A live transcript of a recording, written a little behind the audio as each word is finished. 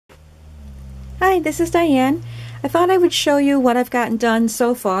Hi, this is Diane. I thought I would show you what I've gotten done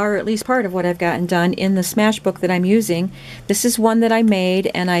so far, or at least part of what I've gotten done in the Smashbook that I'm using. This is one that I made,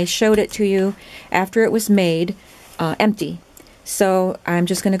 and I showed it to you after it was made, empty. So I'm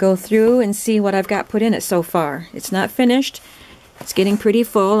just going to go through and see what I've got put in it so far. It's not finished. It's getting pretty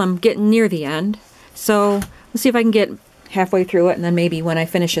full. I'm getting near the end. So let's see if I can get halfway through it, and then maybe when I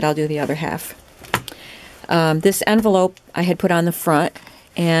finish it, I'll do the other half. This envelope I had put on the front,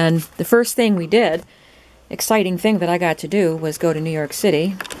 and the first thing we did, exciting thing that I got to do, was go to New York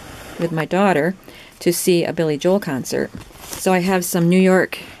City with my daughter to see a Billy Joel concert. So I have some New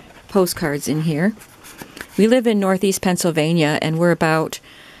York postcards in here. We live in Northeast Pennsylvania, and we're about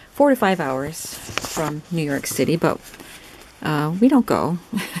 4 to 5 hours from New York City, but we don't go.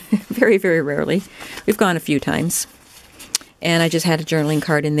 Very, very rarely. We've gone a few times. And I just had a journaling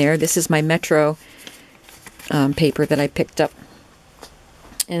card in there. This is my Metro paper that I picked up.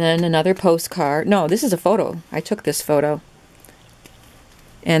 And then another postcard. No, this is a photo. I took this photo.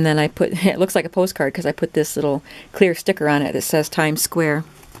 And then I put, it looks like a postcard because I put this little clear sticker on it that says Times Square.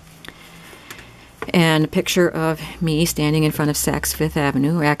 And a picture of me standing in front of Saks Fifth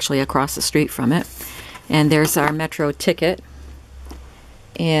Avenue, actually across the street from it. And there's our Metro ticket.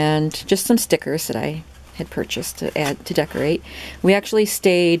 And just some stickers that I had purchased to add to decorate. We actually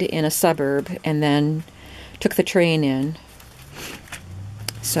stayed in a suburb and then took the train in.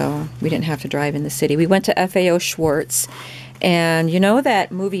 So we didn't have to drive in the city. We went to FAO Schwarz, and you know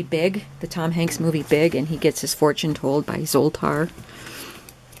that movie Big, the Tom Hanks movie Big, and he gets his fortune told by Zoltar,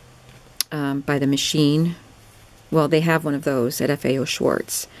 by the machine? Well, they have one of those at FAO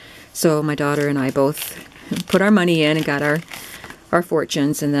Schwarz. So my daughter and I both put our money in and got our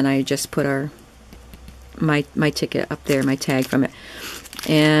fortunes, and then I just put my ticket up there, my tag from it.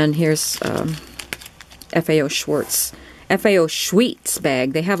 And here's FAO Schwarz. FAO Sweets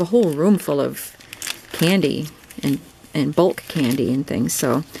bag. They have a whole room full of candy and bulk candy and things.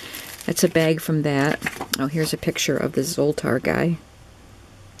 So that's a bag from that. Oh, here's a picture of the Zoltar guy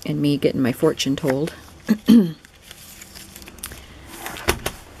and me getting my fortune told.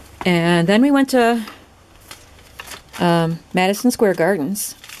 And then we went to Madison Square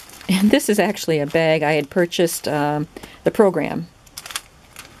Gardens. And this is actually a bag. I had purchased the program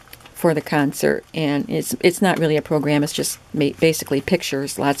for the concert, and it's not really a program, it's just basically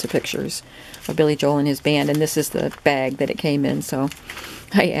pictures, lots of pictures of Billy Joel and his band, and this is the bag that it came in, so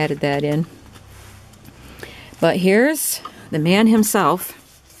I added that in. But here's the man himself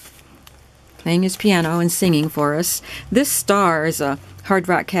playing his piano and singing for us. This star is a Hard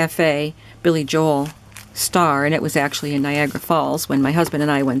Rock Cafe Billy Joel star, and it was actually in Niagara Falls when my husband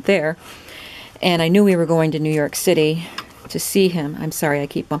and I went there, and I knew we were going to New York City to see him. I'm sorry, I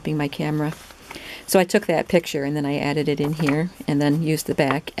keep bumping my camera. So I took that picture and then I added it in here and then used the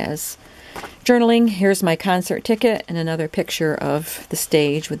back as journaling. Here's my concert ticket and another picture of the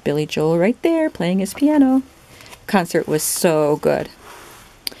stage with Billy Joel right there playing his piano. Concert was so good.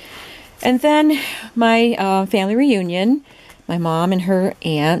 And then my family reunion, my mom and her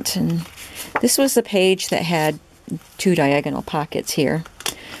aunt, and this was the page that had 2 diagonal pockets here.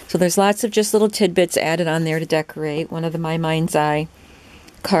 So there's lots of just little tidbits added on there to decorate. One of the My Mind's Eye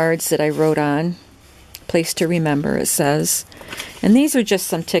cards that I wrote on, Place to Remember, it says. And these are just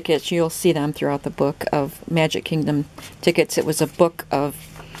some tickets. You'll see them throughout the book of Magic Kingdom tickets. It was a book of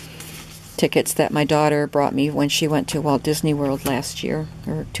tickets that my daughter brought me when she went to Walt Disney World last year,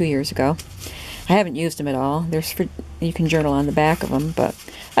 or 2 years ago. I haven't used them at all. You can journal on the back of them, but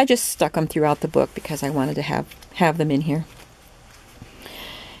I just stuck them throughout the book because I wanted to have them in here.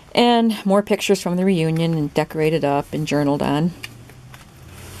 And more pictures from the reunion and decorated up and journaled on.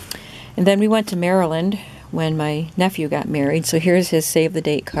 And then we went to Maryland when my nephew got married. So here's his save the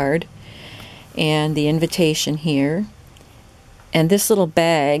date card and the invitation here. And this little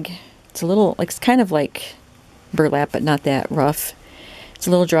bag, it's a little, it's kind of like burlap, but not that rough. It's a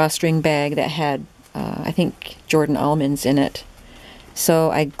little drawstring bag that had, I think, Jordan almonds in it.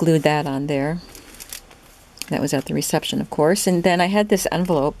 So I glued that on there. That was at the reception, of course. And then I had this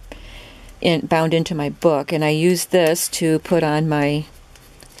envelope bound into my book, and I used this to put on my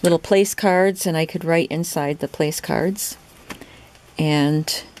little place cards, and I could write inside the place cards.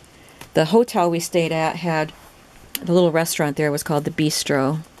 And the hotel we stayed at had, the little restaurant there was called the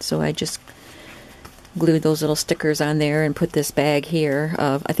Bistro. So I just glued those little stickers on there and put this bag here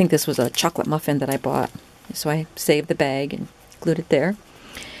of, I think this was a chocolate muffin that I bought. So I saved the bag and glued it there.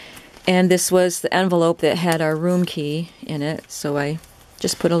 And this was the envelope that had our room key in it, so I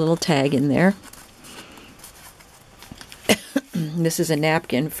just put a little tag in there. This is a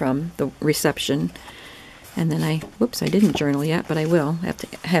napkin from the reception And then whoops, I didn't journal yet, but I will.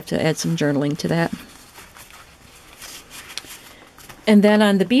 Have to add some journaling to that. And then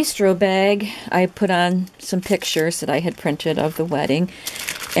on the bistro bag, I put on some pictures that I had printed of the wedding.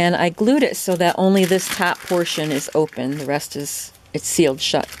 And I glued it so that only this top portion is open. The rest it's sealed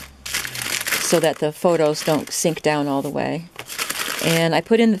shut, so that the photos don't sink down all the way. And I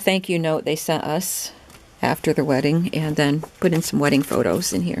put in the thank you note they sent us after the wedding, and then put in some wedding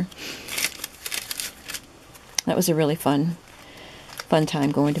photos in here. That was a really fun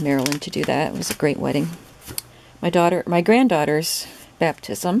time going to Maryland to do that. It was a great wedding. My granddaughter's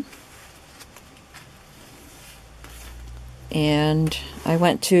baptism. And I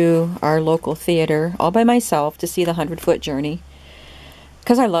went to our local theater all by myself to see the 100-Foot Journey,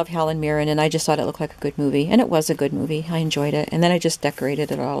 because I love Helen Mirren, and I just thought it looked like a good movie. And it was a good movie. I enjoyed it. And then I just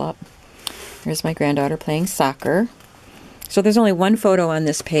decorated it all up. Here's my granddaughter playing soccer. So there's only one photo on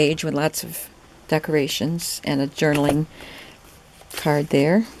this page with lots of decorations and a journaling card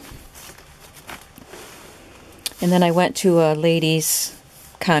there. And then I went to a ladies'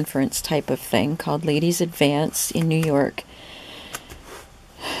 conference type of thing called Ladies Advance in New York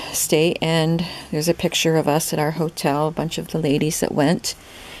State. And there's a picture of us at our hotel, a bunch of the ladies that went.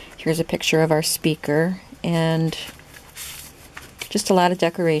 Here's a picture of our speaker, and just a lot of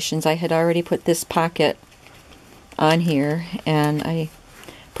decorations. I had already put this pocket on here, and I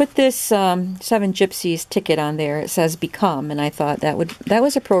put this Seven Gypsies ticket on there. It says "Become," and I thought that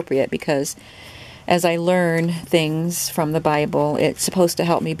was appropriate, because as I learn things from the Bible, it's supposed to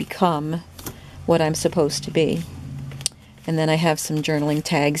help me become what I'm supposed to be. And then I have some journaling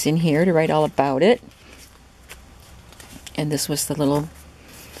tags in here to write all about it. And this was the little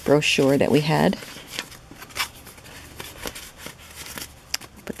brochure that we had.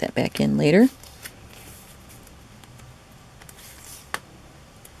 Put that back in later.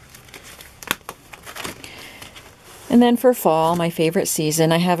 And then for fall, my favorite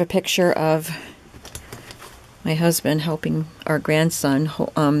season, I have a picture of my husband helping our grandson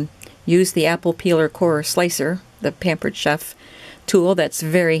use the apple peeler core slicer, the Pampered Chef tool that's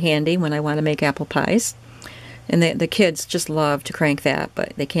very handy when I want to make apple pies. And the kids just love to crank that,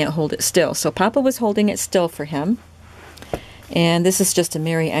 but they can't hold it still. So Papa was holding it still for him. And this is just a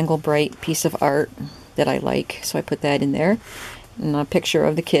Mary Engelbreit piece of art that I like, so I put that in there. And a picture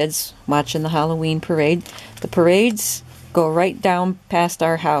of the kids watching the Halloween parade. The parades go right down past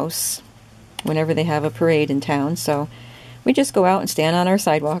our house whenever they have a parade in town, so we just go out and stand on our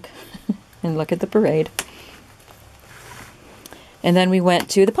sidewalk and look at the parade. And then we went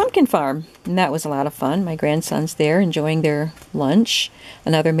to the pumpkin farm, and that was a lot of fun. My grandson's there enjoying their lunch.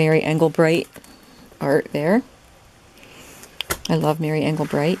 Another Mary Engelbreit art there. I love Mary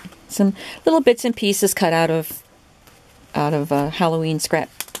Engelbreit. Some little bits and pieces cut out of Halloween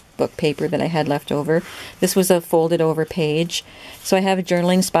scrapbook paper that I had left over. This was a folded over page. So I have a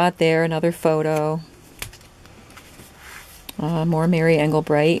journaling spot there, another photo, more Mary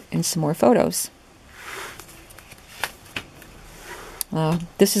Engelbreit, and some more photos.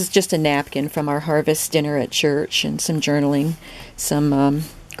 This is just a napkin from our harvest dinner at church, and some journaling, some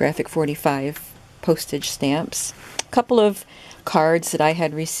Graphic 45 postage stamps, a couple of cards that I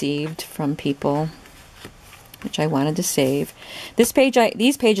had received from people, which I wanted to save. These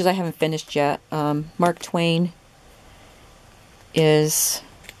pages I haven't finished yet. Mark Twain is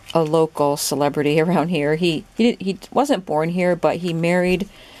a local celebrity around here. He wasn't born here, but he married.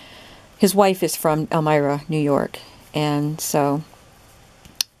 His wife is from Elmira, New York, and so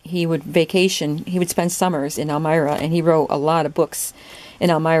he would vacation. He would spend summers in Elmira, and he wrote a lot of books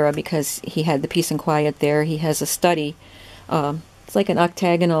in Elmira because he had the peace and quiet there. He has a study. It's like an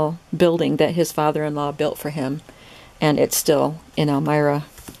octagonal building that his father-in-law built for him, and it's still in Elmira,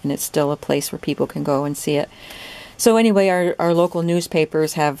 and it's still a place where people can go and see it. So anyway, our local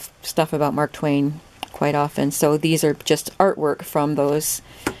newspapers have stuff about Mark Twain quite often, so these are just artwork from those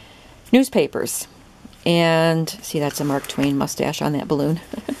newspapers. And see, that's a Mark Twain mustache on that balloon.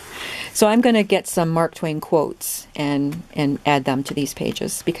 So I'm going to get some Mark Twain quotes and add them to these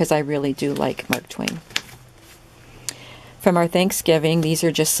pages, because I really do like Mark Twain. From our Thanksgiving, these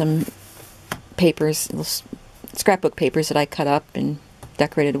are just some papers, scrapbook papers that I cut up and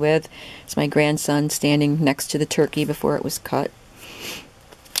decorated with. It's my grandson standing next to the turkey before it was cut.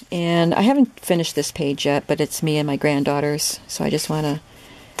 And I haven't finished this page yet, but it's me and my granddaughters, so I just want to...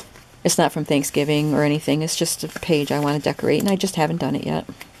 It's not from Thanksgiving or anything. It's just a page I want to decorate, and I just haven't done it yet.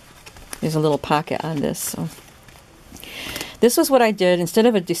 There's a little pocket on this. So this was what I did instead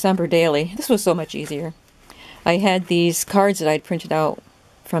of a December daily. This was so much easier. I had these cards that I'd printed out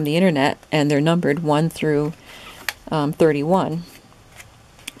from the internet, and they're numbered 1 through 31.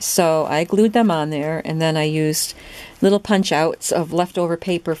 So I glued them on there, and then I used little punch outs of leftover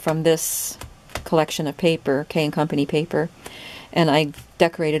paper from this collection of paper, K & Company paper, and I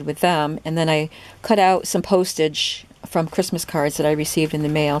decorated with them. And then I cut out some postage from Christmas cards that I received in the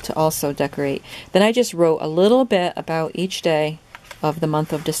mail to also decorate. Then I just wrote a little bit about each day of the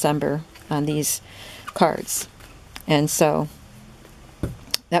month of December on these cards. And so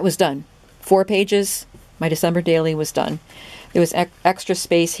that was done. 4 pages, my December daily was done. There was extra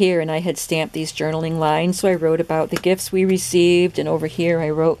space here, and I had stamped these journaling lines, so I wrote about the gifts we received, and over here I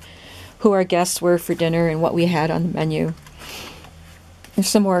wrote who our guests were for dinner and what we had on the menu. There's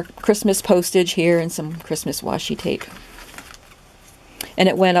some more Christmas postage here and some Christmas washi tape. And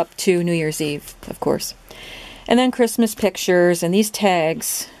it went up to New Year's Eve, of course. And then Christmas pictures, and these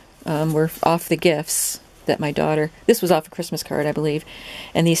tags were off the gifts that my daughter, this was off a Christmas card, I believe,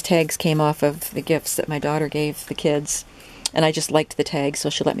 and these tags came off of the gifts that my daughter gave the kids. And I just liked the tags, so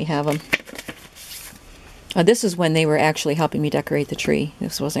she let me have them. This is when they were actually helping me decorate the tree.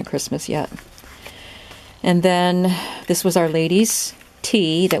 This wasn't Christmas yet. And then this was Our Lady's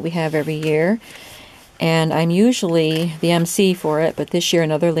tea that we have every year. And I'm usually the MC for it, but this year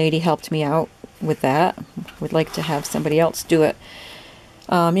another lady helped me out with that. Would like to have somebody else do it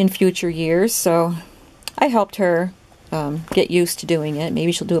in future years. So I helped her get used to doing it.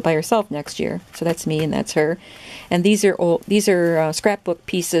 Maybe she'll do it by herself next year. So that's me and that's her. And these are scrapbook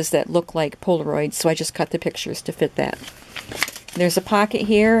pieces that look like Polaroids, so I just cut the pictures to fit that. There's a pocket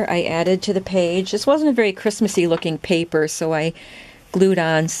here I added to the page. This wasn't a very Christmassy looking paper, so I glued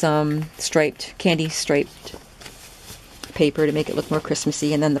on some candy striped paper to make it look more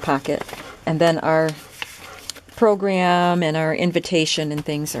Christmassy, and then the pocket. And then our program and our invitation and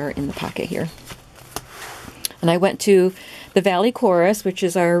things are in the pocket here. And I went to the Valley Chorus, which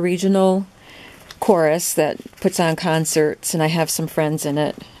is our regional chorus that puts on concerts, and I have some friends in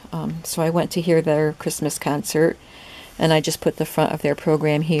it. So I went to hear their Christmas concert, and I just put the front of their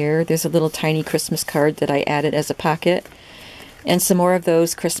program here. There's a little tiny Christmas card that I added as a pocket, and some more of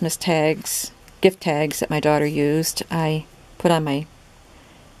those Christmas tags, gift tags that my daughter used. I put on my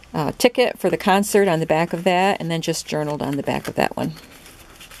ticket for the concert on the back of that, and then just journaled on the back of that one.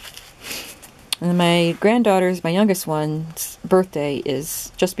 And my granddaughter's, my youngest one's birthday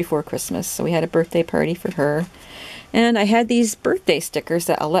is just before Christmas, so we had a birthday party for her. And I had these birthday stickers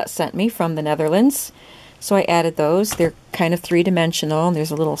that Alette sent me from the Netherlands, so I added those. They're kind of three-dimensional, and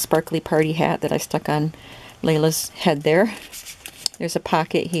there's a little sparkly party hat that I stuck on Layla's head there. There's a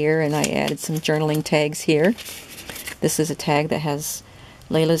pocket here, and I added some journaling tags here. This is a tag that has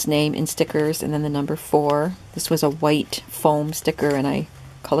Layla's name in stickers, and then the number 4. This was a white foam sticker, and I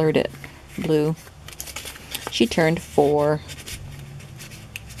colored it blue. She turned 4.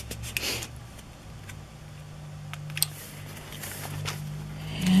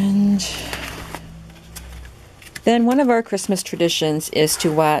 And then one of our Christmas traditions is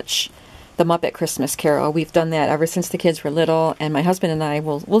to watch the Muppet Christmas Carol. We've done that ever since the kids were little, and my husband and I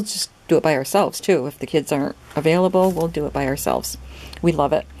we'll just do it by ourselves too. If the kids aren't available, we'll do it by ourselves. We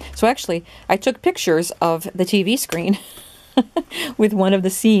love it. So actually, I took pictures of the TV screen with one of the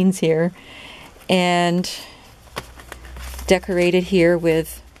scenes here, and decorated here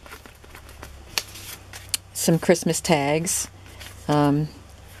with some Christmas tags.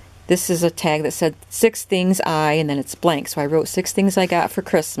 This is a tag that said 6 things I, and then it's blank, so I wrote 6 things I got for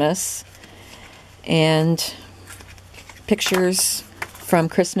Christmas, and pictures from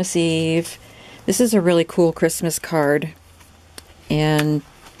Christmas Eve. This is a really cool Christmas card, and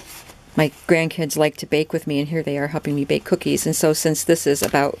my grandkids like to bake with me, and here they are helping me bake cookies. And so since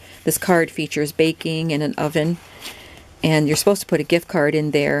this card features baking in an oven, and you're supposed to put a gift card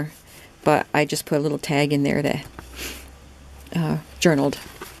in there, but I just put a little tag in there that journaled.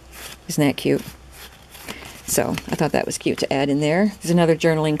 Isn't that cute? So I thought that was cute to add in there. There's another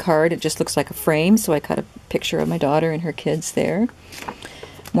journaling card. It just looks like a frame, so I cut a picture of my daughter and her kids there.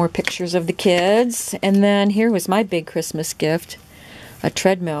 More pictures of the kids. And then here was my big Christmas gift, a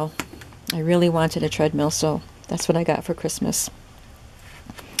treadmill. I really wanted a treadmill, so that's what I got for Christmas.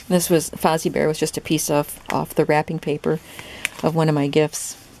 This was, Fozzie Bear was just a piece off the wrapping paper of one of my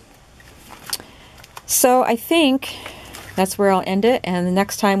gifts. So I think that's where I'll end it, and the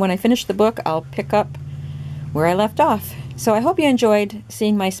next time when I finish the book, I'll pick up where I left off. So I hope you enjoyed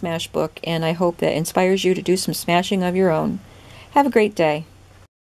seeing my smash book, and I hope that inspires you to do some smashing of your own. Have a great day.